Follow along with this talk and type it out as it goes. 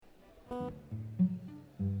I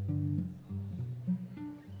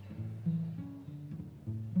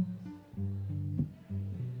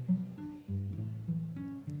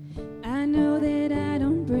know that I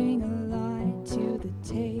don't bring a lot to the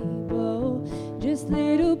table, just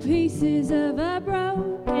little pieces of a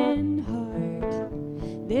broken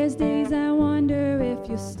heart. There's days I wonder if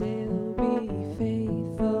you'll still be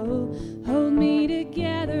faithful, hold me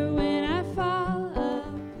together when I fall apart.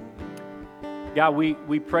 God,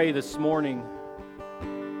 we pray this morning,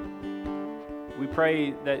 we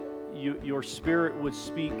pray that your Spirit would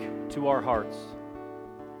speak to our hearts.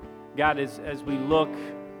 God, as we look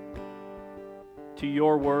to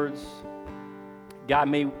your words, God,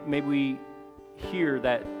 may we hear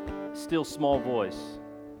that still small voice.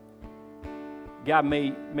 God,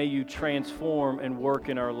 may you transform and work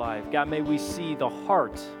in our life. God, may we see the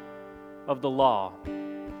heart of the law.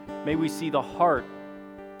 May we see the heart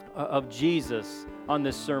of Jesus on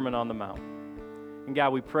this Sermon on the Mount. And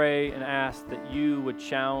God, we pray and ask that you would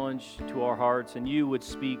challenge to our hearts and you would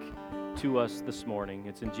speak to us this morning.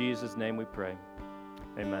 It's in Jesus' name we pray.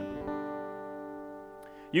 Amen.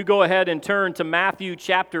 You go ahead and turn to Matthew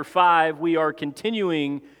chapter 5. We are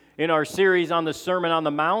continuing in our series on the Sermon on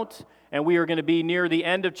the Mount, and we are going to be near the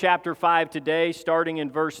end of chapter 5 today, starting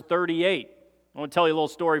in verse 38. I want to tell you a little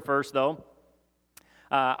story first, though.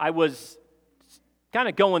 I was kind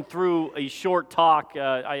of going through a short talk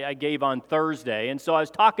I gave on Thursday, and so I was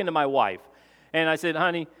talking to my wife, and I said,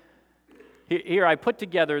 honey, here I put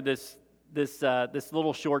together this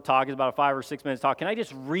little short talk. It's about a 5 or 6 minutes talk. Can I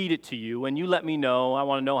just read it to you, and you let me know? I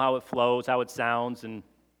want to know how it flows, how it sounds, and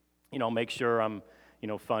make sure I'm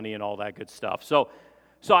funny and all that good stuff. So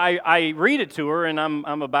I read it to her, and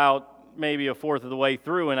I'm about maybe a fourth of the way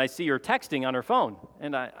through, and I see her texting on her phone,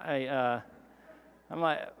 and I'm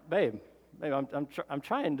like, babe, I'm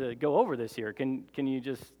trying to go over this here. Can you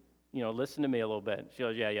just listen to me a little bit? She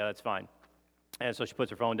goes, yeah, that's fine. And so she puts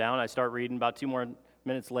her phone down. I start reading. About 2 more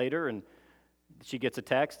minutes later, and she gets a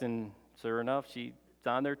text, and sure enough, she's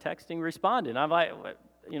on there texting, responding. I'm like,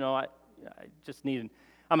 I just need.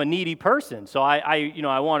 I'm a needy person, so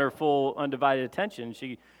I want her full, undivided attention.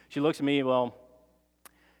 She looks at me. Well,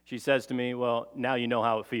 she says to me, well, now you know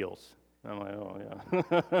how it feels. I'm like, oh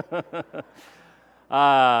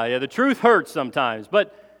yeah. The truth hurts sometimes,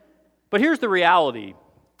 but here's the reality.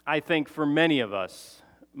 I think for many of us,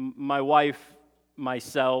 my wife,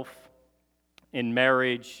 myself, in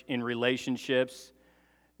marriage, in relationships,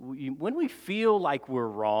 when we feel like we're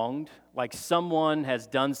wronged, like someone has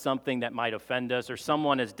done something that might offend us, or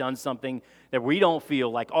someone has done something that we don't feel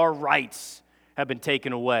like our rights have been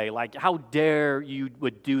taken away, like how dare you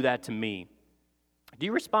would do that to me? Do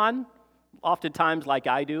you respond oftentimes like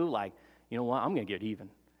I do, like, you know what, I'm going to get even.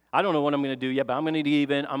 I don't know what I'm going to do yet, but I'm going to get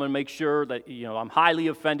even. I'm going to make sure that, I'm highly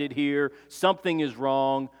offended here. Something is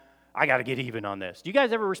wrong. I got to get even on this. Do you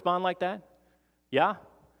guys ever respond like that? Yeah?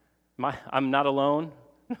 I'm not alone?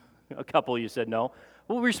 A couple of you said no.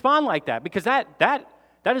 Well, respond like that, because that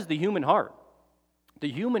is the human heart. The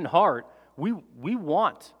human heart, we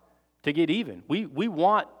want to get even. We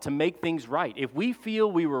want to make things right. If we feel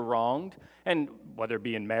we were wronged, and whether it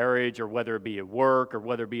be in marriage or whether it be at work or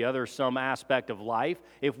whether it be some aspect of life,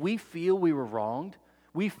 if we feel we were wronged,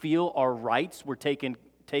 we feel our rights were taken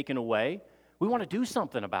away, we want to do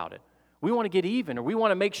something about it. We want to get even, or we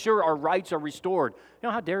want to make sure our rights are restored.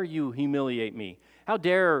 How dare you humiliate me? How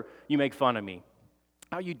dare you make fun of me?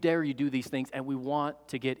 How dare you do these things? And we want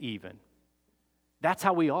to get even. That's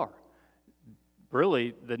how we are.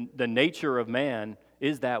 Really, the nature of man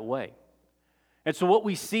is that way. And so what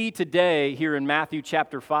we see today here in Matthew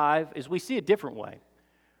chapter 5 is we see a different way.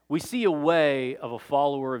 We see a way of a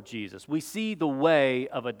follower of Jesus. We see the way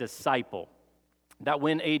of a disciple. That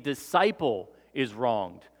when a disciple is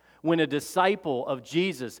wronged, when a disciple of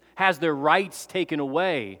Jesus has their rights taken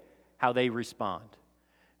away, how they respond.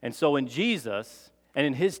 And so in Jesus and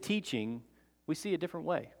in his teaching, we see a different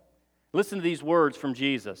way. Listen to these words from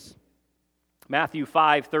Jesus. Matthew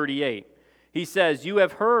 5:38. He says, "You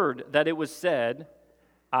have heard that it was said,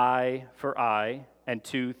 eye for eye and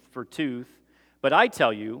tooth for tooth. But I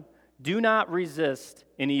tell you, do not resist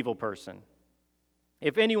an evil person.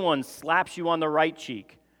 If anyone slaps you on the right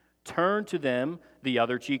cheek, turn to them the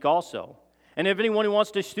other cheek also. And if anyone who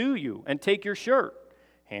wants to sue you and take your shirt,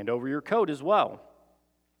 hand over your coat as well.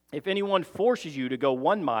 If anyone forces you to go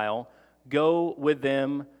 1 mile, go with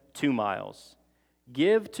them 2 miles.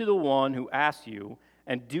 Give to the one who asks you,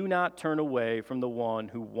 and do not turn away from the one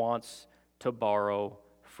who wants to borrow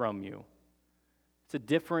from you." It's a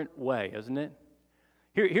different way, isn't it?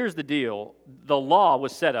 Here's the deal. The law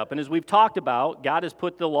was set up, and as we've talked about, God has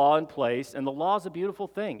put the law in place, and the law is a beautiful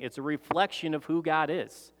thing. It's a reflection of who God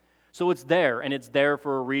is. So it's there, and it's there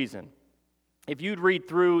for a reason. If you'd read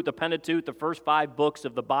through the Pentateuch, the first 5 books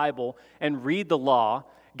of the Bible, and read the law,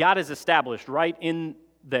 God has established right in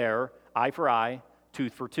there, eye for eye,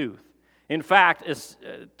 tooth for tooth. In fact,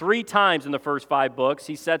 3 times in the first 5 books,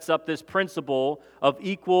 he sets up this principle of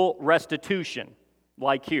equal restitution,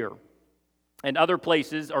 like here. And other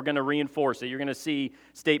places are going to reinforce it. You're going to see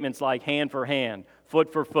statements like hand for hand,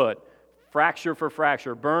 foot for foot, fracture for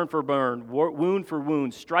fracture, burn for burn, wound for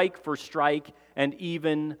wound, strike for strike, and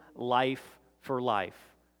even life for life.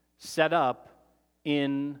 Set up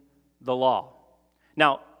in the law.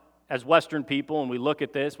 Now, as Western people, when we look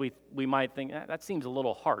at this, we might think, that seems a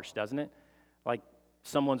little harsh, doesn't it? Like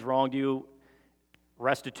someone's wronged you,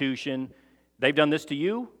 restitution. They've done this to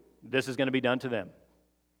you, this is going to be done to them.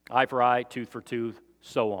 Eye for eye, tooth for tooth,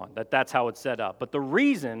 so on. That's how it's set up. But the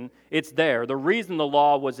reason it's there, the reason the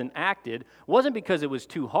law was enacted, wasn't because it was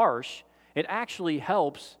too harsh. It actually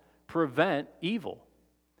helps prevent evil.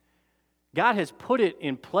 God has put it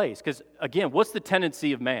in place. Because, again, what's the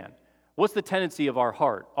tendency of man? What's the tendency of our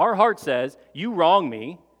heart? Our heart says, you wrong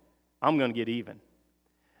me, I'm going to get even.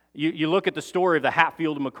 You look at the story of the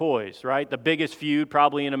Hatfield and McCoys, right? The biggest feud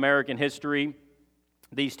probably in American history.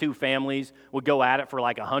 These 2 families would go at it for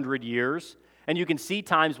like 100 years. And you can see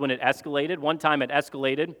times when it escalated. One time it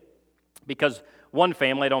escalated because one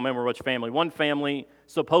family, I don't remember which family, one family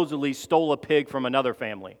supposedly stole a pig from another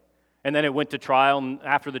family. And then it went to trial, and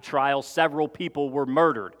after the trial, several people were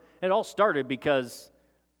murdered. It all started because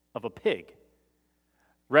of a pig.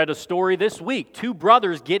 Read a story this week. 2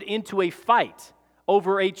 brothers get into a fight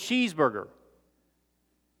over a cheeseburger.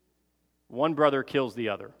 One brother kills the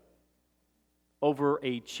other over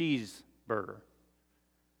a cheeseburger.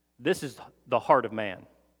 This is the heart of man.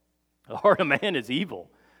 The heart of man is evil.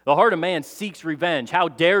 The heart of man seeks revenge. How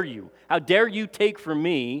dare you? How dare you take from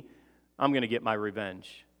me? I'm going to get my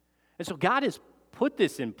revenge. And so God has put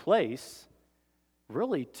this in place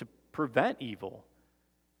really to prevent evil.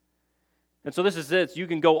 And so this is it. You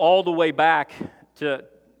can go all the way back to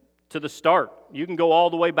the start. You can go all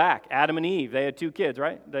the way back. Adam and Eve, they had 2 kids,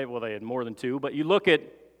 right? They had more than 2, but you look at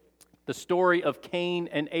the story of Cain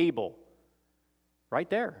and Abel, right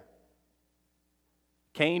there.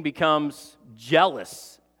 Cain becomes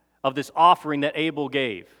jealous of this offering that Abel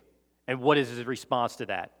gave. And what is his response to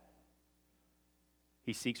that?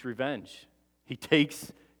 He seeks revenge. He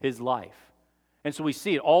takes his life. And so we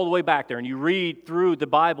see it all the way back there. And you read through the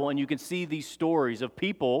Bible and you can see these stories of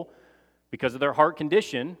people, because of their heart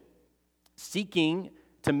condition, seeking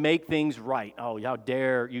to make things right. Oh, how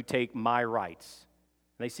dare you take my rights?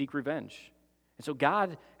 They seek revenge. And so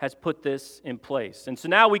God has put this in place. And so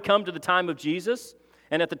now we come to the time of Jesus.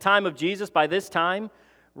 And at the time of Jesus, by this time,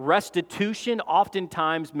 restitution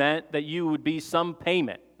oftentimes meant that you would be some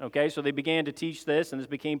payment. Okay, so they began to teach this, and this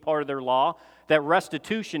became part of their law, that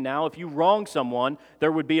restitution now, if you wrong someone,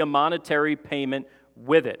 there would be a monetary payment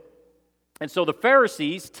with it. And so the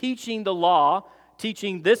Pharisees, teaching the law,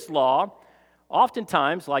 teaching this law,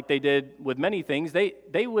 oftentimes, like they did with many things,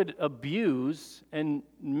 they would abuse and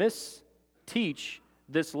misteach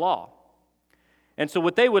this law. And so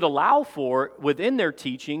what they would allow for within their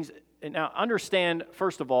teachings, and now understand,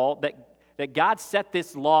 first of all, that God set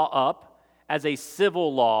this law up as a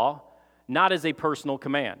civil law, not as a personal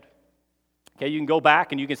command. Okay, you can go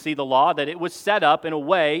back and you can see the law, that it was set up in a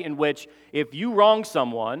way in which if you wrong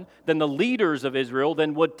someone, then the leaders of Israel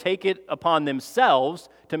then would take it upon themselves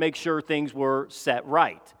to make sure things were set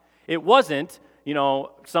right. It wasn't,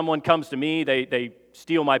 someone comes to me, they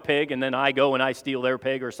steal my pig, and then I go and I steal their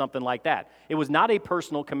pig or something like that. It was not a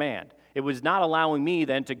personal command. It was not allowing me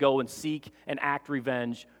then to go and seek and act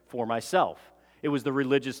revenge for myself. It was the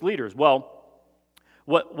religious leaders. Well,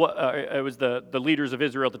 it was the leaders of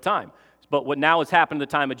Israel at the time. But what now has happened at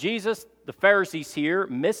the time of Jesus, the Pharisees here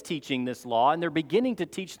misteaching this law, and they're beginning to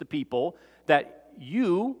teach the people that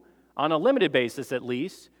you, on a limited basis at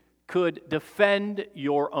least, could defend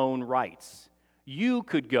your own rights. You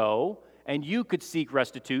could go and you could seek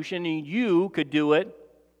restitution, and you could do it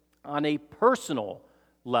on a personal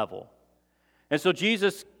level. And so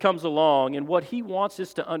Jesus comes along, and what he wants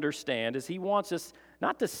us to understand is he wants us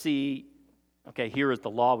not to see, okay, here is the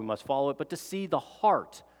law, we must follow it, but to see the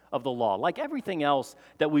heart of the law. Like everything else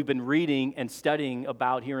that we've been reading and studying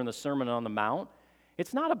about here in the Sermon on the Mount,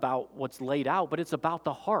 it's not about what's laid out, but it's about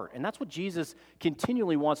the heart. And that's what Jesus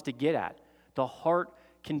continually wants to get at, the heart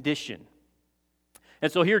condition.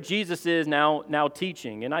 And so here Jesus is now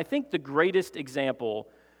teaching. And I think the greatest example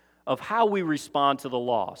of how we respond to the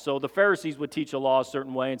law. So the Pharisees would teach a law a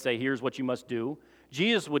certain way and say, here's what you must do.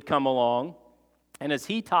 Jesus would come along, and as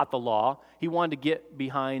he taught the law, he wanted to get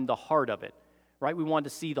behind the heart of it, right? We wanted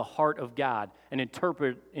to see the heart of God and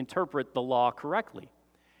interpret the law correctly.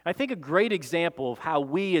 I think a great example of how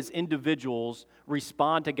we as individuals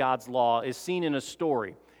respond to God's law is seen in a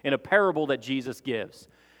story, in a parable that Jesus gives.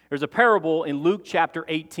 There's a parable in Luke chapter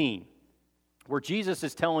 18 where Jesus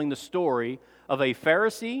is telling the story of a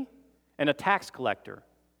Pharisee and a tax collector.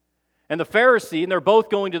 And the Pharisee, and they're both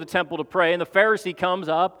going to the temple to pray, and the Pharisee comes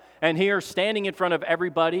up, and here, standing in front of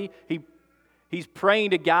everybody, he's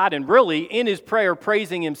praying to God, and really, in his prayer,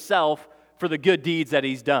 praising himself for the good deeds that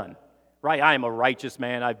he's done. Right? I am a righteous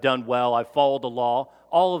man, I've done well, I've followed the law,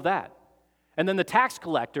 all of that. And then the tax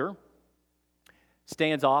collector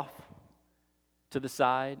stands off to the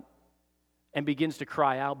side and begins to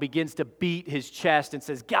cry out, begins to beat his chest and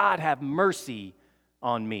says, God, have mercy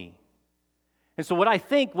on me. And so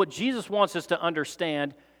what Jesus wants us to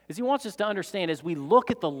understand is he wants us to understand as we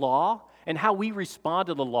look at the law and how we respond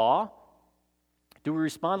to the law, do we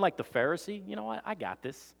respond like the Pharisee? You know what? I got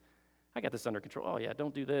this. I got this under control. Oh yeah,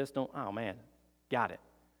 don't do this. Oh man, got it.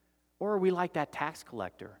 Or are we like that tax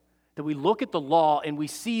collector? That we look at the law and we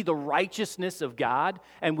see the righteousness of God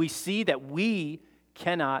and we see that we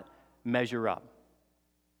cannot measure up.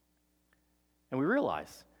 And we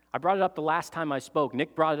realize, I brought it up the last time I spoke,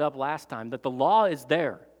 Nick brought it up last time, that the law is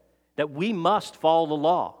there, that we must follow the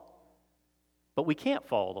law, but we can't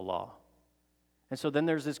follow the law. And so then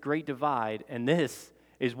there's this great divide, and this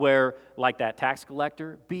is where, like that tax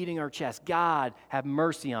collector, beating our chest, God, have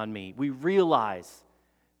mercy on me. We realize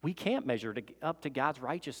we can't measure up to God's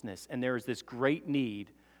righteousness, and there is this great need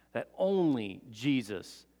that only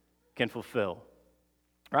Jesus can fulfill.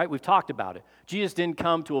 Right? We've talked about it. Jesus didn't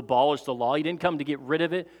come to abolish the law. He didn't come to get rid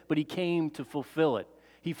of it, but he came to fulfill it.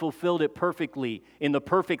 He fulfilled it perfectly in the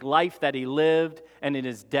perfect life that he lived and in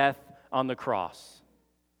his death on the cross.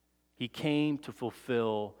 He came to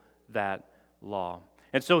fulfill that law.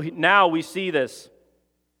 And so now we see this,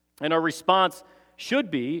 and our response should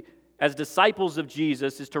be, as disciples of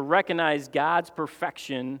Jesus, is to recognize God's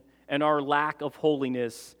perfection and our lack of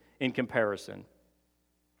holiness in comparison.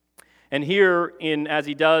 And here, as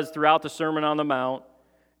he does throughout the Sermon on the Mount,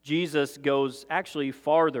 Jesus goes actually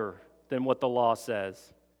farther than what the law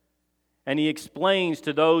says. And he explains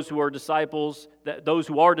to those who are disciples that those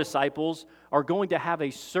who are disciples are going to have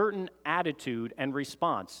a certain attitude and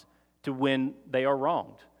response to when they are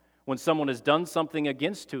wronged. When someone has done something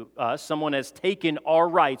against us, someone has taken our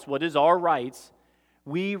rights, what is our rights,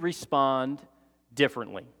 we respond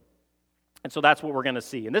differently. And so that's what we're going to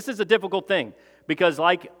see. And this is a difficult thing because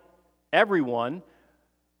like everyone,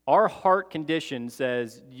 our heart condition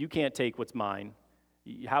says, you can't take what's mine.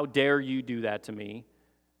 How dare you do that to me?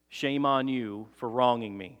 Shame on you for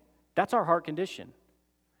wronging me. That's our heart condition.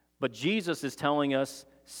 But Jesus is telling us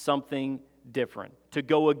something different, to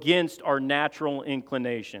go against our natural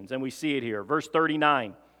inclinations. And we see it here. Verse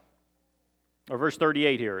 39, or verse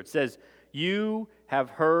 38 here. It says, you have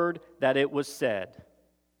heard that it was said,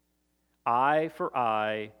 eye for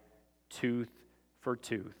eye, tooth for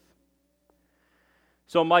tooth.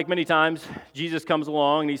 So, Mike, many times, Jesus comes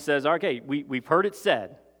along and he says, okay, we've heard it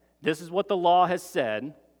said. This is what the law has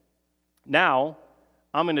said. Now,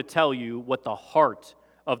 I'm going to tell you what the heart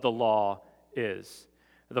of the law is.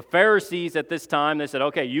 The Pharisees at this time, they said,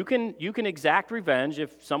 okay, you can exact revenge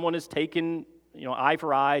if someone has taken, eye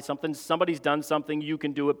for eye, somebody's done something, you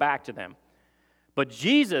can do it back to them. But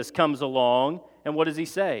Jesus comes along, and what does he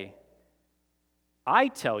say? I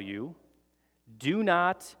tell you, do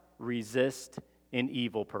not resist an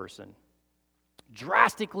evil person.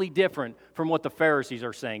 Drastically different from what the Pharisees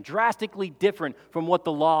are saying. Drastically different from what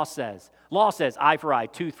the law says. Law says eye for eye,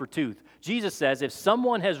 tooth for tooth. Jesus says if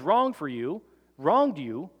someone has wronged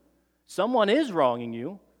you, someone is wronging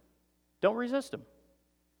you, don't resist them.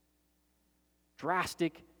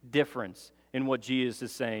 Drastic difference in what Jesus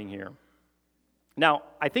is saying here. Now,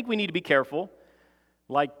 I think we need to be careful.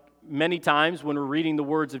 Like many times when we're reading the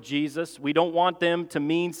words of Jesus, we don't want them to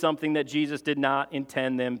mean something that Jesus did not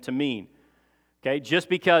intend them to mean. Okay, just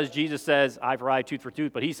because Jesus says eye for eye, tooth for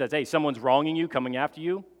tooth, but he says, hey, someone's wronging you, coming after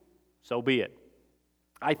you, so be it.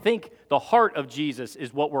 I think the heart of Jesus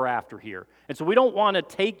is what we're after here. And so we don't want to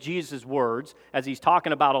take Jesus' words as he's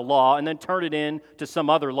talking about a law and then turn it into some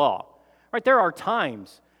other law. Right? There are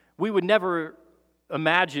times we would never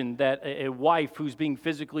imagine that a wife who's being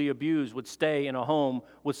physically abused would stay in a home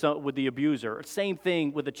with the abuser. Same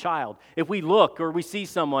thing with a child. If we look or we see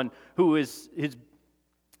someone who is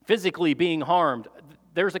physically being harmed,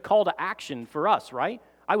 there's a call to action for us, right?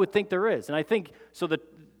 I would think there is. And I think so that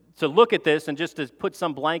to look at this and just to put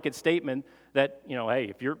some blanket statement that,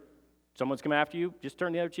 hey, if someone's coming after you, just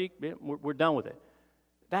turn the other cheek, we're done with it.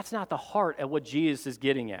 That's not the heart of what Jesus is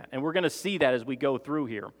getting at. And we're going to see that as we go through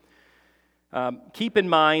here. Keep in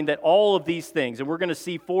mind that all of these things, and we're going to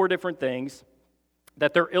see 4 different things,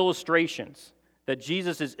 that they're illustrations, that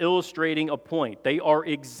Jesus is illustrating a point. They are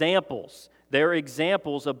examples. They're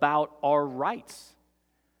examples about our rights.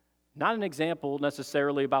 Not an example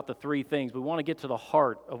necessarily about the 3 things. We want to get to the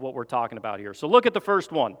heart of what we're talking about here. So look at the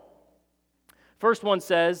first one. First one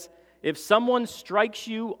says, if someone strikes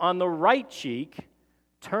you on the right cheek,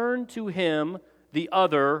 turn to him the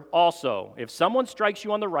other also. If someone strikes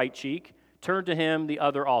you on the right cheek, turn to him the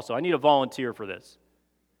other also. I need a volunteer for this.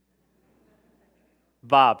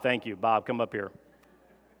 Bob, thank you. Bob, come up here.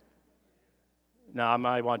 No,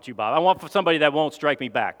 I want you, Bob. I want somebody that won't strike me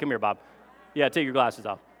back. Come here, Bob. Yeah, take your glasses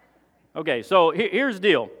off. Okay, so here's the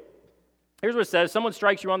deal. Here's what it says. Someone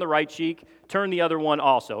strikes you on the right cheek, turn the other one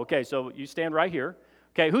also. Okay, so you stand right here.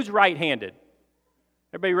 Okay, who's right-handed?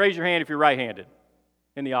 Everybody raise your hand if you're right-handed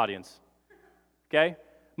in the audience. Okay?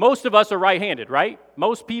 Most of us are right-handed, right?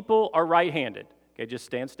 Most people are right-handed. Okay, just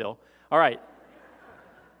stand still. All right.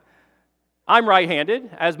 I'm right-handed,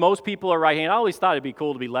 as most people are right-handed. I always thought it'd be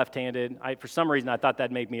cool to be left-handed. For some reason, I thought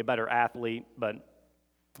that'd make me a better athlete, but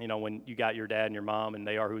when you got your dad and your mom and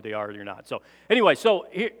they are who they are, you're not. So anyway,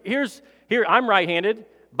 here I'm right-handed.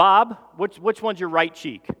 Bob, which one's your right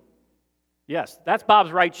cheek? Yes, that's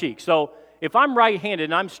Bob's right cheek. So if I'm right-handed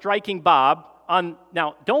and I'm striking Bob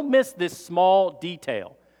now don't miss this small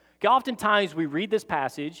detail. Okay, oftentimes we read this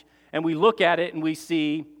passage and we look at it and we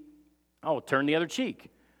see, turn the other cheek.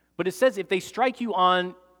 But it says if they strike you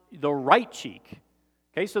on the right cheek.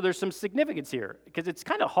 Okay, so there's some significance here because it's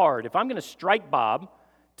kind of hard. If I'm going to strike Bob,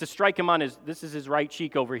 to strike him on this is his right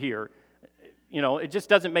cheek over here, it just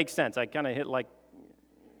doesn't make sense. I kind of hit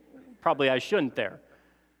probably I shouldn't there.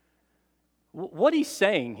 What he's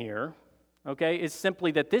saying here, okay, is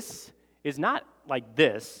simply that this is not like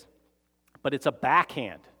this, but it's a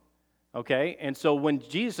backhand, okay? And so when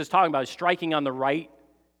Jesus is talking about striking on the right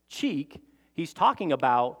cheek, he's talking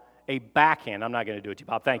about a backhand. I'm not going to do it to you,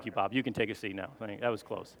 Bob. Thank you, Bob. You can take a seat now. That was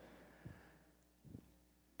close.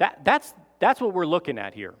 That's what we're looking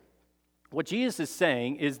at here. What Jesus is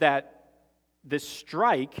saying is that the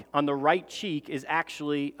strike on the right cheek is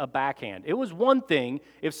actually a backhand. It was one thing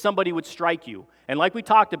if somebody would strike you. And like we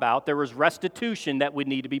talked about, there was restitution that would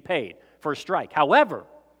need to be paid for a strike. However,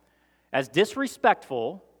 as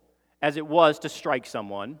disrespectful as it was to strike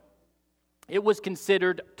someone, it was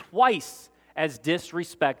considered twice as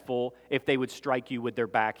disrespectful if they would strike you with their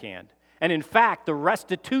backhand. And in fact, the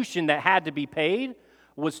restitution that had to be paid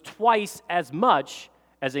was twice as much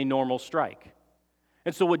as a normal strike.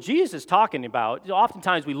 And so what Jesus is talking about,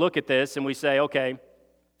 oftentimes we look at this and we say, okay,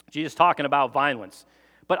 Jesus is talking about violence.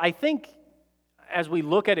 But I think as we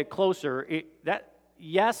look at it closer,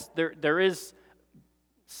 yes, there is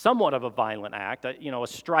somewhat of a violent act. A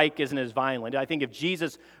strike isn't as violent. I think if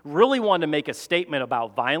Jesus really wanted to make a statement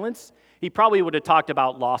about violence, he probably would have talked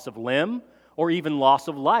about loss of limb or even loss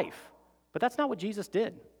of life. But that's not what Jesus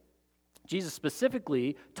did. Jesus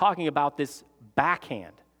specifically talking about this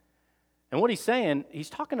backhand. And what he's saying, he's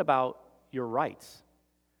talking about your rights.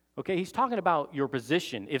 Okay, he's talking about your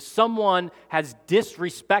position. If someone has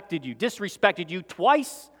disrespected you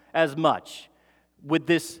twice as much with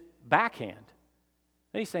this backhand,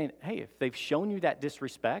 then he's saying, hey, if they've shown you that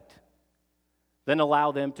disrespect, then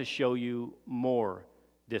allow them to show you more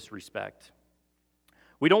disrespect.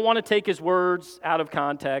 We don't want to take his words out of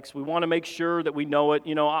context. We want to make sure that we know it.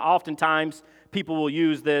 Oftentimes people will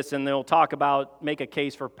use this and they'll make a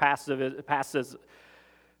case for pacifism.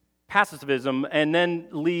 And then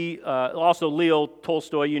Leo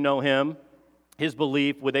Tolstoy, you know him, his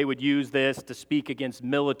belief where they would use this to speak against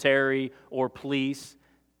military or police.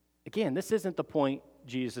 Again, this isn't the point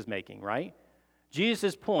Jesus is making, right?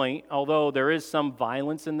 Jesus' point, although there is some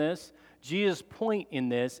violence in this, Jesus' point in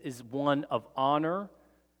this is one of honor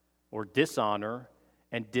or dishonor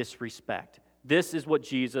and disrespect. This is what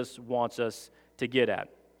Jesus wants us to get at.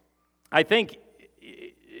 I think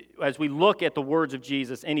as we look at the words of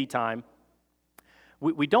Jesus anytime,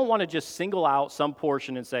 we don't want to just single out some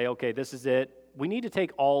portion and say, okay, this is it. We need to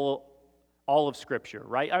take all of Scripture,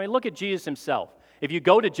 right? I mean, look at Jesus himself. If you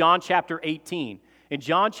go to John chapter 18, in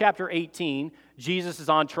John chapter 18, Jesus is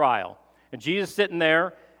on trial. And Jesus is sitting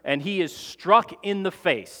there, and he is struck in the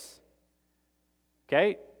face.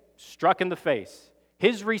 Okay? Struck in the face.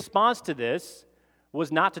 His response to this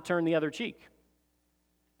was not to turn the other cheek.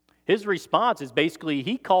 His response is basically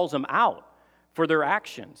he calls them out for their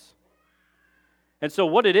actions. And so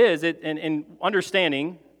what it is, in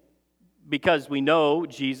understanding because we know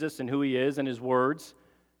Jesus and who he is and his words,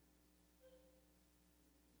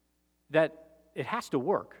 that it has to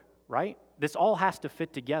work, right? This all has to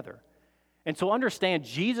fit together. And so understand,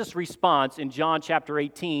 Jesus' response in John chapter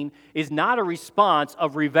 18 is not a response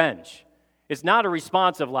of revenge. It's not a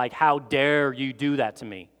response of like, how dare you do that to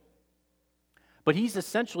me? But he's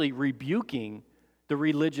essentially rebuking the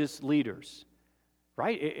religious leaders,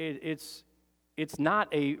 right? It's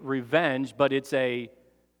not a revenge, but it's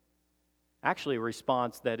actually a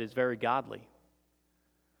response that is very godly.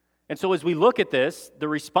 And so as we look at this, the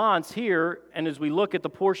response here, and as we look at the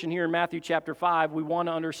portion here in Matthew chapter 5, we want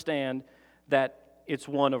to understand that it's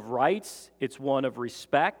one of rights, it's one of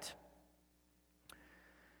respect.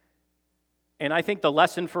 And I think the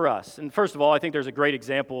lesson for us, and first of all, I think there's a great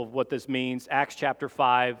example of what this means. Acts chapter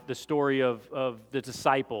 5, the story of the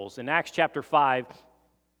disciples. In Acts chapter 5,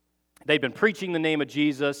 they've been preaching the name of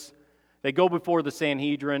Jesus. They go before the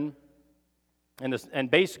Sanhedrin,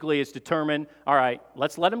 and basically it's determined, all right,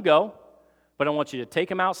 let's let them go, but I want you to take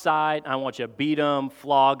them outside. I want you to beat them,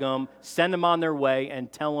 flog them, send them on their way,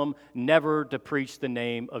 and tell them never to preach the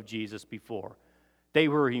name of Jesus before. They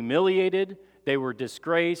were humiliated. They were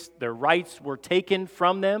disgraced. Their rights were taken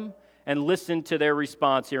from them. And listen to their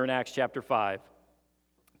response here in Acts chapter 5.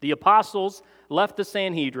 The apostles left the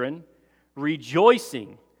Sanhedrin,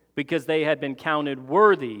 rejoicing because they had been counted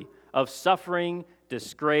worthy of suffering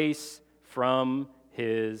disgrace from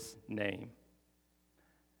his name.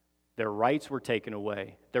 Their rights were taken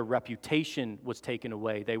away. Their reputation was taken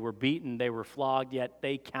away. They were beaten. They were flogged, yet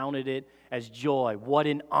they counted it as joy. What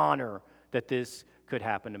an honor that this could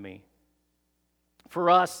happen to me. For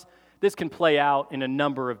us, this can play out in a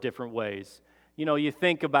number of different ways. You know, you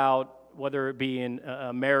think about whether it be in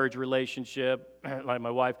a marriage relationship, like my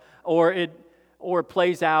wife, or it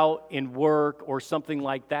plays out in work or something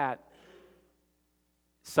like that.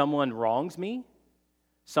 Someone wrongs me.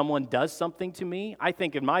 Someone does something to me. I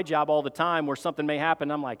think in my job all the time where something may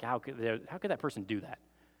happen, I'm like, how could that person do that?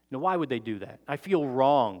 You know, why would they do that? I feel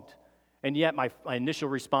wronged. And yet my initial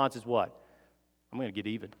response is what? I'm going to get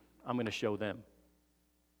even. I'm going to show them.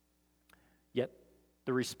 Yet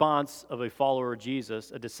the response of a follower of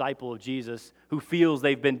Jesus, a disciple of Jesus, who feels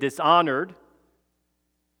they've been dishonored,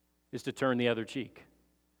 is to turn the other cheek,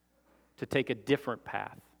 to take a different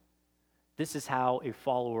path. This is how a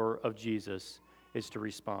follower of Jesus is to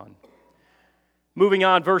respond. Moving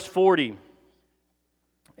on, verse 40.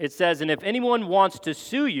 It says, "And if anyone wants to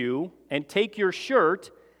sue you and take your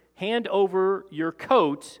shirt, hand over your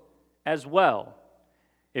coat as well.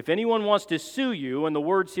 If anyone wants to sue you," and the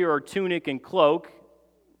words here are tunic and cloak,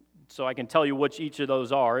 so I can tell you which each of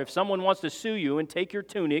those are. If someone wants to sue you and take your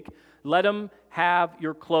tunic, let him have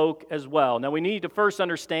your cloak as well. Now we need to first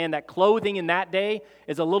understand that clothing in that day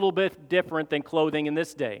is a little bit different than clothing in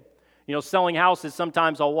this day. You know, selling houses,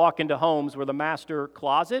 sometimes I'll walk into homes where the master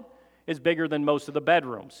closet is bigger than most of the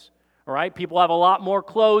bedrooms. All right? People have a lot more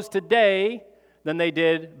clothes today than they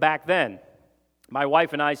did back then. My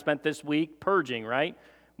wife and I spent this week purging, right?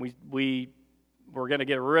 We were going to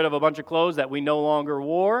get rid of a bunch of clothes that we no longer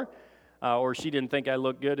wore, or she didn't think I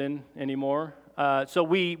looked good in anymore. So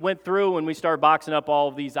we went through and we started boxing up all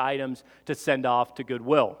of these items to send off to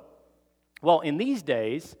Goodwill. Well, in these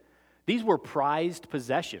days, these were prized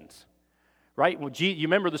possessions, right? Well, you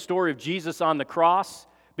remember the story of Jesus on the cross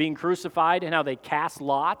being crucified and how they cast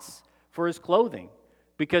lots for his clothing,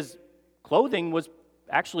 because clothing was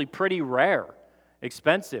actually pretty rare,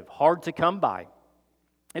 expensive, hard to come by.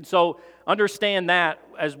 And so understand that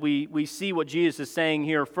as we see what Jesus is saying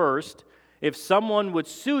here first. If someone would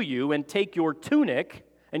sue you and take your tunic,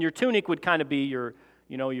 and your tunic would kind of be your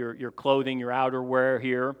clothing, your outerwear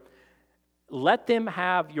here, let them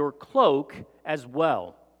have your cloak as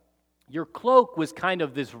well. Your cloak was kind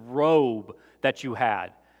of this robe that you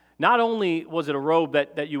had. Not only was it a robe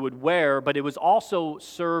that you would wear, but it was also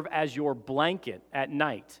serve as your blanket at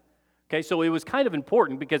night. Okay, so it was kind of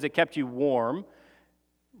important because it kept you warm,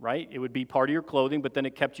 right? It would be part of your clothing, but then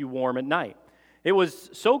it kept you warm at night. It was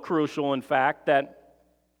so crucial, in fact, that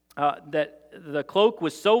the cloak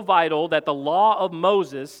was so vital that the law of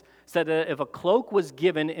Moses said that if a cloak was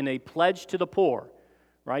given in a pledge to the poor,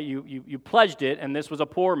 right, you pledged it, and this was a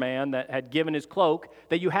poor man that had given his cloak,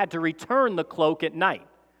 that you had to return the cloak at night.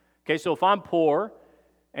 Okay, so if I'm poor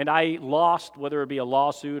and I lost, whether it be a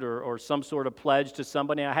lawsuit or some sort of pledge to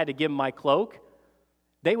somebody, I had to give them my cloak,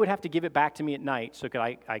 they would have to give it back to me at night so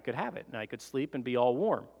I could have it, and I could sleep and be all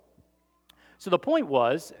warm. So the point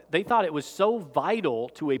was, they thought it was so vital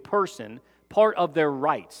to a person, part of their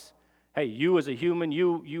rights. Hey, you as a human,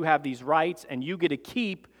 you have these rights, and you get to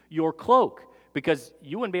keep your cloak, because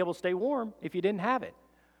you wouldn't be able to stay warm if you didn't have it.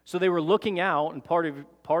 So they were looking out, and part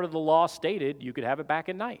of the law stated you could have it back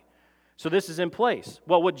at night. So this is in place.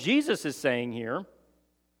 Well, what Jesus is saying here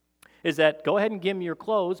is that go ahead and give them your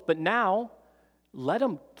clothes, but now let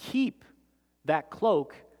them keep that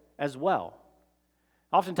cloak as well.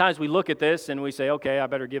 Oftentimes we look at this and we say, okay, I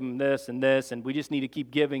better give them this, and we just need to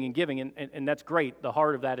keep giving and giving, and that's great. The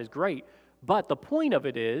heart of that is great. But the point of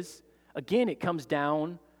it is, again, it comes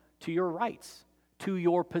down to your rights, to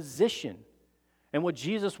your position. And what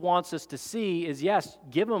Jesus wants us to see is, yes,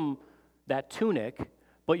 give them that tunic,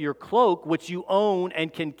 but your cloak, which you own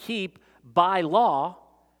and can keep by law,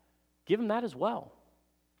 give them that as well.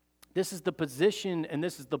 This is the position and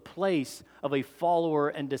this is the place of a follower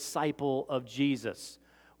and disciple of Jesus.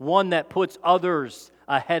 One that puts others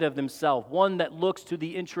ahead of themselves. One that looks to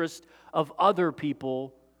the interest of other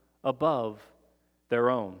people above their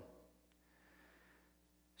own.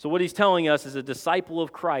 So what he's telling us is a disciple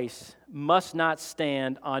of Christ must not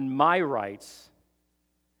stand on my rights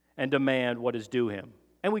and demand what is due him.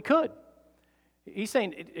 And we could. He's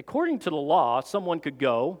saying, according to the law, someone could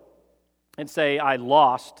go and say, I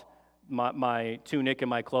lost my tunic and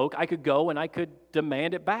my cloak. I could go and I could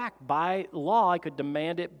demand it back. By law, I could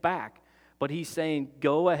demand it back. But he's saying,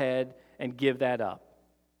 go ahead and give that up.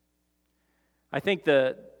 I think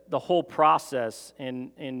the whole process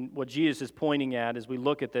and what Jesus is pointing at as we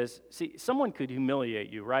look at this, see, someone could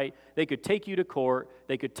humiliate you, right? They could take you to court.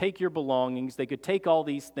 They could take your belongings. They could take all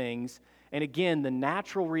these things. And again, the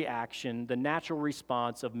natural reaction, the natural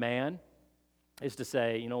response of man is to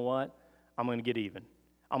say, you know what? I'm going to get even.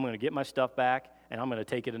 I'm going to get my stuff back, and I'm going to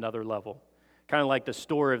take it another level. Kind of like the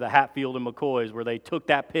story of the Hatfield and McCoys where they took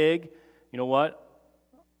that pig. You know what?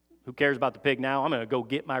 Who cares about the pig now? I'm going to go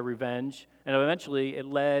get my revenge. And eventually it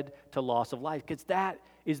led to loss of life because that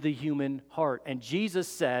is the human heart. And Jesus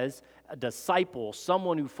says, a disciple,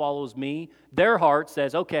 someone who follows me, their heart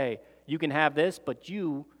says, okay, you can have this, but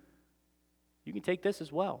you can take this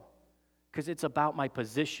as well. Because it's about my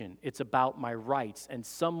position. It's about my rights. And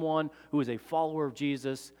someone who is a follower of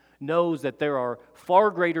Jesus knows that there are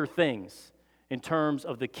far greater things in terms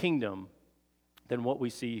of the kingdom than what we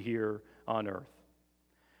see here on earth.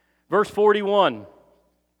 Verse 41.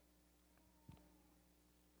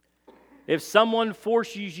 If someone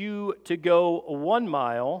forces you to go 1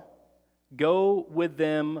 mile, go with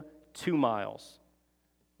them 2 miles.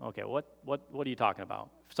 Okay, what are you talking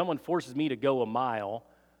about? If someone forces me to go 1 mile,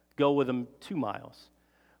 go with them 2 miles.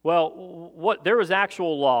 Well, there was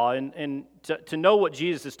actual law, and to know what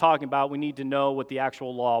Jesus is talking about, we need to know what the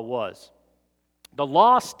actual law was. The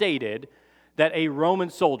law stated that a Roman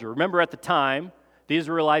soldier, remember at the time, the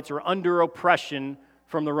Israelites were under oppression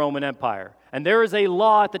from the Roman Empire. And there is a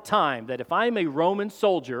law at the time that if I'm a Roman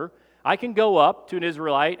soldier, I can go up to an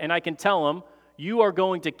Israelite and I can tell him, you are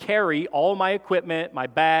going to carry all my equipment, my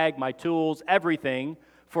bag, my tools, everything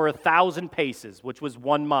for 1,000 paces, which was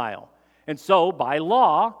 1 mile. And so, by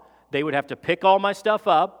law, they would have to pick all my stuff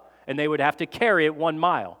up and they would have to carry it 1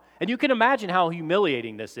 mile. And you can imagine how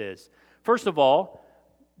humiliating this is. First of all,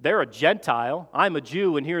 they're a Gentile. I'm a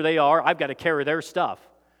Jew, and here they are. I've got to carry their stuff.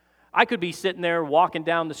 I could be sitting there walking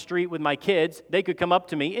down the street with my kids. They could come up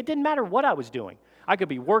to me. It didn't matter what I was doing. I could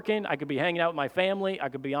be working. I could be hanging out with my family. I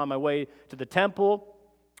could be on my way to the temple.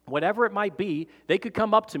 Whatever it might be, they could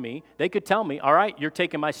come up to me. They could tell me, all right, you're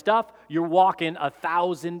taking my stuff. You're walking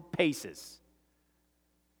 1,000 paces.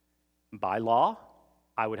 By law,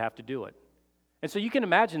 I would have to do it. And so you can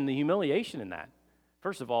imagine the humiliation in that.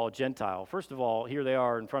 First of all, a Gentile. First of all, here they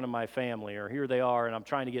are in front of my family, or here they are and I'm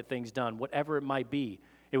trying to get things done. Whatever it might be,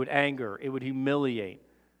 it would anger, it would humiliate.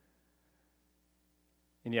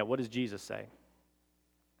 And yet, what does Jesus say?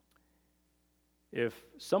 If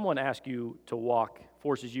someone asks you to walk,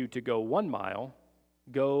 forces you to go 1 mile,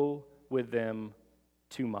 go with them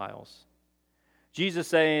 2 miles.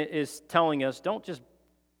 Jesus is telling us, don't just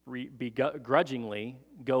begrudgingly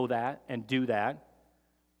go that and do that,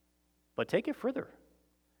 but take it further.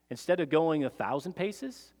 Instead of going 1,000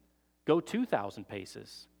 paces, go 2,000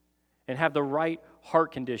 paces and have the right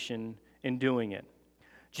heart condition in doing it.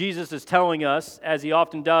 Jesus is telling us, as he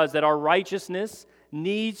often does, that our righteousness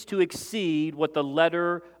needs to exceed what the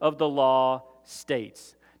letter of the law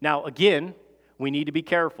states. Now, again, we need to be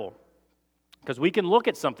careful because we can look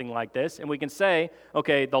at something like this and we can say,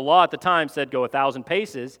 okay, the law at the time said go 1,000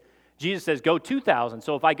 paces. Jesus says go 2,000.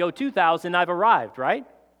 So if I go 2,000, I've arrived, right?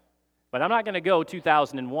 But I'm not going to go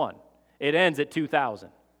 2001. It ends at 2,000.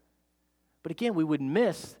 But again, we would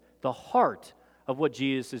miss the heart of what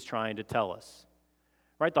Jesus is trying to tell us.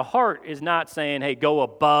 Right? The heart is not saying, hey, go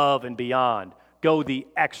above and beyond. Go the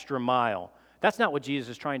extra mile. That's not what Jesus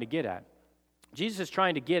is trying to get at. Jesus is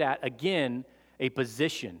trying to get at, again, a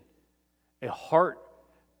position, a heart.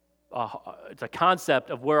 It's a concept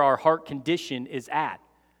of where our heart condition is at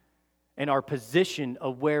and our position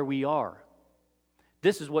of where we are.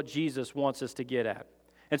 This is what Jesus wants us to get at.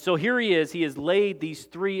 And so here he is. He has laid these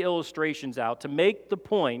three illustrations out to make the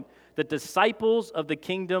point that disciples of the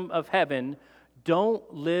kingdom of heaven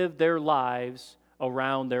don't live their lives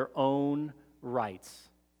around their own rights.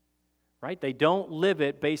 Right? They don't live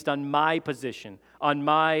it based on my position, on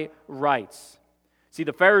my rights. See,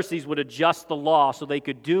 the Pharisees would adjust the law so they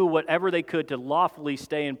could do whatever they could to lawfully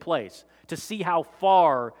stay in place, to see how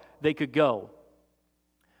far they could go.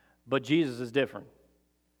 But Jesus is different.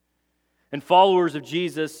 And followers of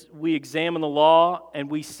Jesus, we examine the law and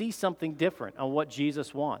we see something different on what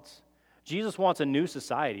Jesus wants. Jesus wants a new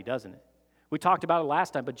society, doesn't it? We talked about it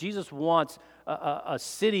last time, but Jesus wants a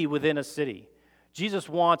city within a city. Jesus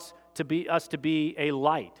wants us to be a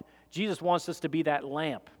light. Jesus wants us to be that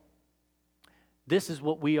lamp. This is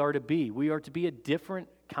what we are to be. We are to be a different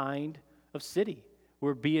kind of city.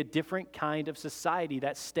 We're to be a different kind of society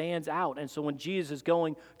that stands out. And so when Jesus is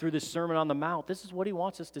going through this Sermon on the Mount, this is what he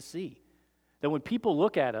wants us to see. That when people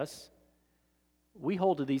look at us, we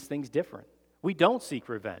hold to these things different. We don't seek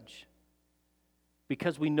revenge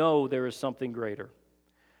because we know there is something greater.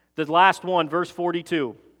 The last one, verse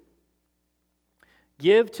 42.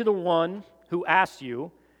 Give to the one who asks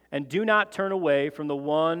you, and do not turn away from the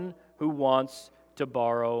one who wants to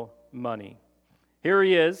borrow money. Here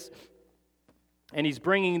he is, and he's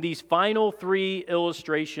bringing these final three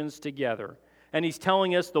illustrations together. And he's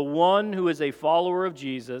telling us the one who is a follower of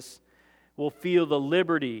Jesus will feel the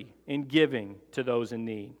liberty in giving to those in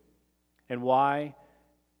need. And why?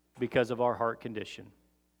 Because of our heart condition.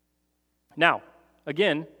 Now,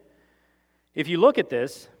 again, if you look at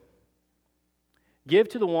this, give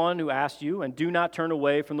to the one who asks you, and do not turn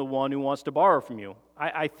away from the one who wants to borrow from you.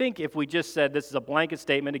 I think if we just said this is a blanket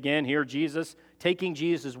statement, again, here Jesus, taking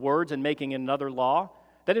Jesus' words and making another law,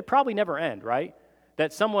 that it'd probably never end, right?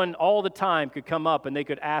 That someone all the time could come up and they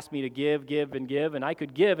could ask me to give, and I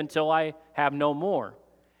could give until I have no more.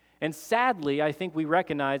 And sadly, I think we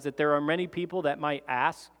recognize that there are many people that might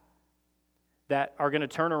ask that are going to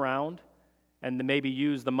turn around and maybe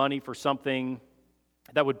use the money for something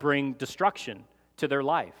that would bring destruction to their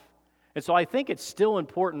life. And so I think it's still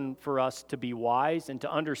important for us to be wise and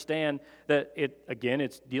to understand that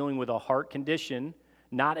it's dealing with a heart condition,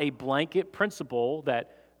 not a blanket principle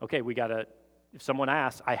that, okay, if someone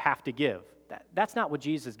asks, I have to give. That's not what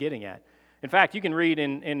Jesus is getting at. In fact, you can read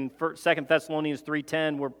in 2 Thessalonians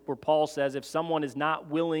 3:10 where Paul says, if someone is not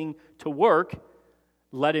willing to work,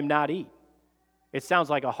 let him not eat. It sounds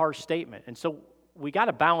like a harsh statement. And so we got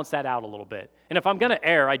to balance that out a little bit. And if I'm going to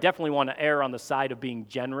err, I definitely want to err on the side of being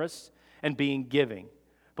generous and being giving.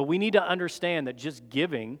 But we need to understand that just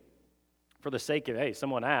giving for the sake of, hey,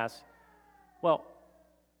 someone asks, well,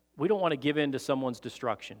 we don't want to give in to someone's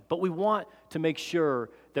destruction. But we want to make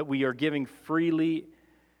sure that we are giving freely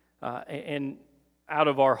and out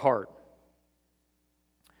of our heart.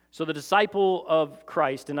 So the disciple of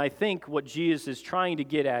Christ, and I think what Jesus is trying to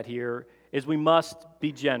get at here is we must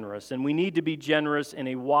be generous, and we need to be generous in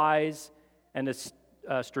a wise and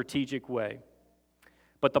a strategic way.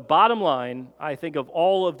 But the bottom line, I think, of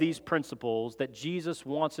all of these principles that Jesus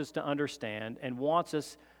wants us to understand and wants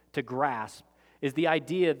us to grasp is the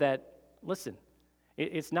idea that, listen,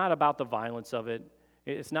 it's not about the violence of it.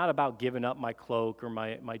 It's not about giving up my cloak or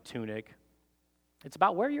my tunic. It's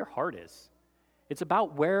about where your heart is. It's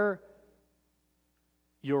about where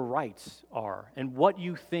your rights are and what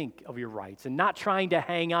you think of your rights, and not trying to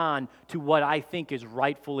hang on to what I think is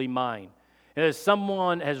rightfully mine. And as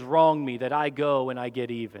someone has wronged me, that I go and I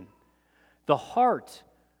get even. The heart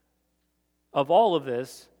of all of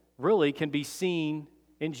this really can be seen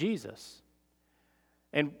in Jesus.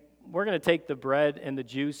 And we're going to take the bread and the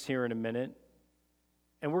juice here in a minute,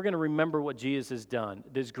 and we're going to remember what Jesus has done.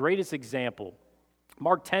 This greatest example,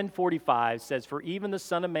 Mark 10:45 says, "For even the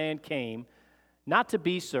Son of Man came not to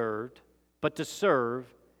be served, but to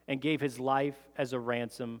serve, and gave his life as a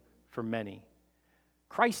ransom for many."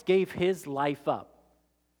 Christ gave his life up.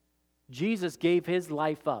 Jesus gave his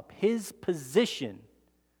life up, his position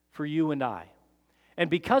for you and I. And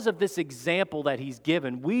because of this example that he's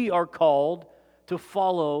given, we are called to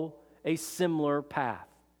follow a similar path,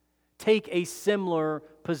 take a similar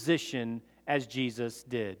position as Jesus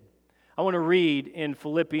did. I want to read in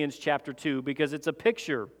Philippians chapter 2 because it's a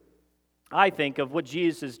picture, I think, of what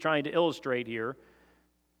Jesus is trying to illustrate here.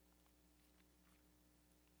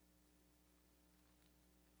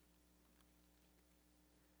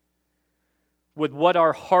 With what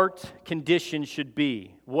our heart condition should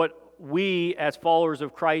be, what we as followers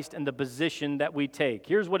of Christ and the position that we take.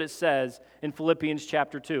 Here's what it says in Philippians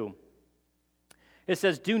chapter 2. It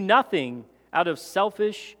says, "Do nothing out of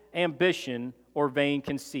selfish ambition or vain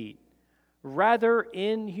conceit. Rather,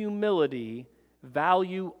 in humility,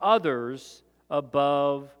 value others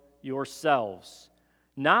above yourselves,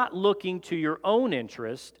 not looking to your own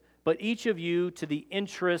interest, but each of you to the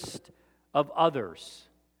interest of others.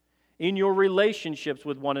 In your relationships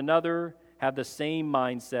with one another, have the same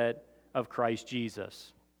mindset of Christ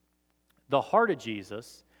Jesus." The heart of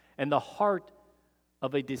Jesus and the heart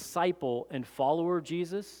of a disciple and follower of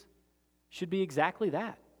Jesus should be exactly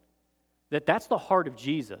that. That's the heart of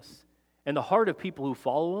Jesus. And the heart of people who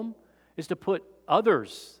follow him is to put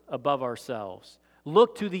others above ourselves.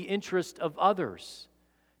 Look to the interest of others.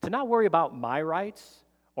 To not worry about my rights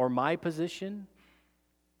or my position,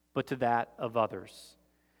 but to that of others.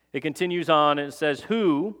 It continues on and it says,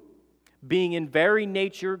 "Who, being in very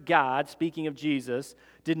nature God," speaking of Jesus,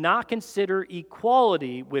 "did not consider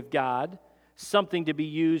equality with God something to be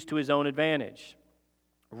used to his own advantage.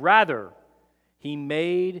 Rather, he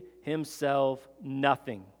made himself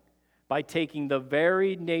nothing by taking the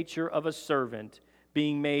very nature of a servant,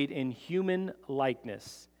 being made in human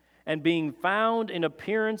likeness. And being found in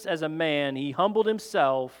appearance as a man, he humbled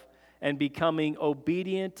himself, and becoming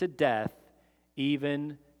obedient to death,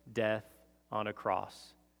 even death on a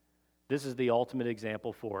cross." This is the ultimate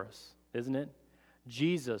example for us, isn't it?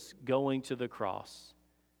 Jesus going to the cross.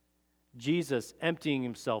 Jesus emptying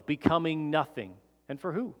himself, becoming nothing. And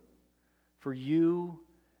for who? For you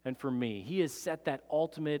and for me. He has set that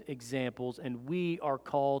ultimate examples, and we are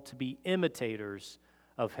called to be imitators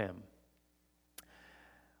of him.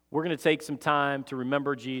 We're going to take some time to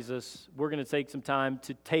remember Jesus. We're going to take some time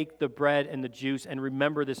to take the bread and the juice and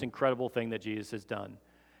remember this incredible thing that Jesus has done.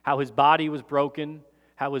 How his body was broken,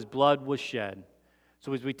 how his blood was shed.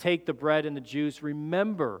 So as we take the bread and the juice,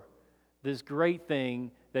 remember this great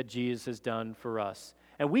thing that Jesus has done for us.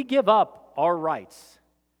 And we give up our rights.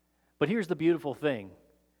 But here's the beautiful thing.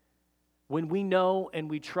 When we know and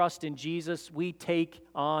we trust in Jesus, we take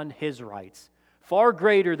on his rights. Far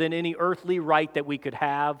greater than any earthly right that we could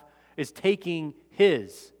have is taking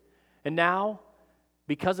his. And now,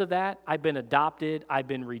 because of that, I've been adopted, I've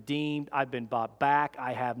been redeemed, I've been bought back,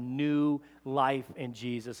 I have new life in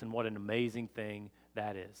Jesus, and what an amazing thing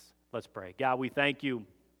that is. Let's pray. God, we thank you.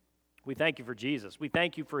 We thank you for Jesus. We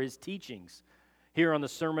thank you for his teachings here on the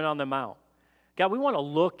Sermon on the Mount. God, we want to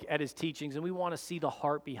look at his teachings and we want to see the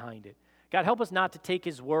heart behind it. God, help us not to take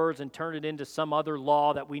his words and turn it into some other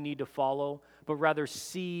law that we need to follow, but rather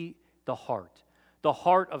see the heart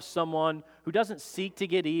of someone who doesn't seek to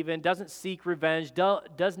get even, doesn't seek revenge,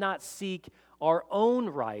 does not seek our own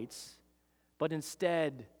rights, but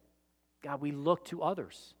instead, God, we look to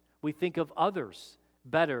others. We think of others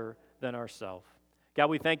better than ourselves. God,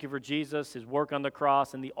 we thank you for Jesus, his work on the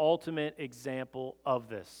cross, and the ultimate example of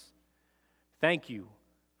this. Thank you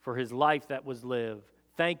for his life that was lived.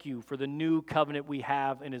 Thank you for the new covenant we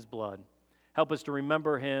have in his blood. Help us to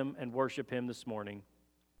remember him and worship him this morning.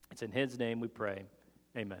 It's in his name we pray.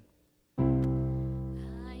 Amen. I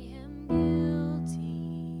am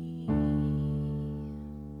guilty,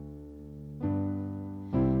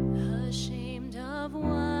 ashamed of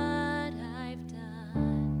what I've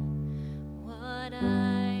done, what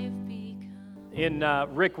I've become. In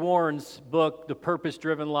Rick Warren's book, The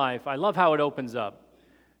Purpose-Driven Life, I love how it opens up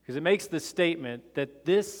because it makes the statement that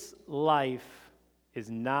this life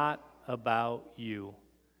is not about you.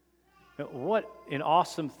 What an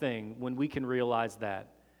awesome thing when we can realize that.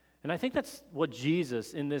 And I think that's what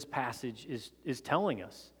Jesus in this passage is telling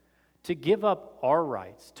us. To give up our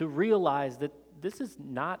rights, to realize that this is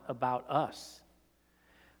not about us.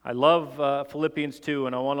 I love Philippians 2,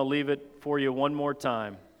 and I want to leave it for you one more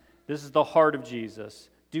time. This is the heart of Jesus.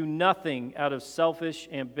 Do nothing out of selfish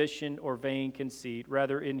ambition or vain conceit.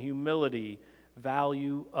 Rather, in humility,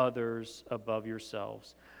 value others above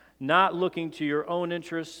yourselves. Not looking to your own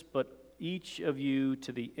interests, but each of you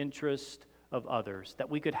to the interest of others, that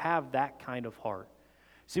we could have that kind of heart.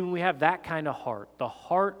 See, when we have that kind of heart, the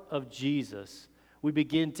heart of Jesus, we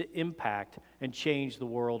begin to impact and change the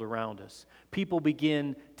world around us. People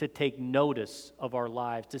begin to take notice of our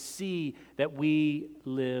lives, to see that we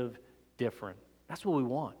live different. That's what we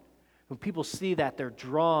want. When people see that, they're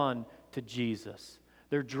drawn to Jesus.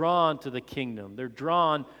 They're drawn to the kingdom. They're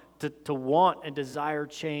drawn to want and desire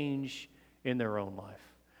change in their own life.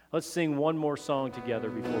 Let's sing one more song together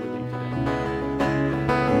before we leave today.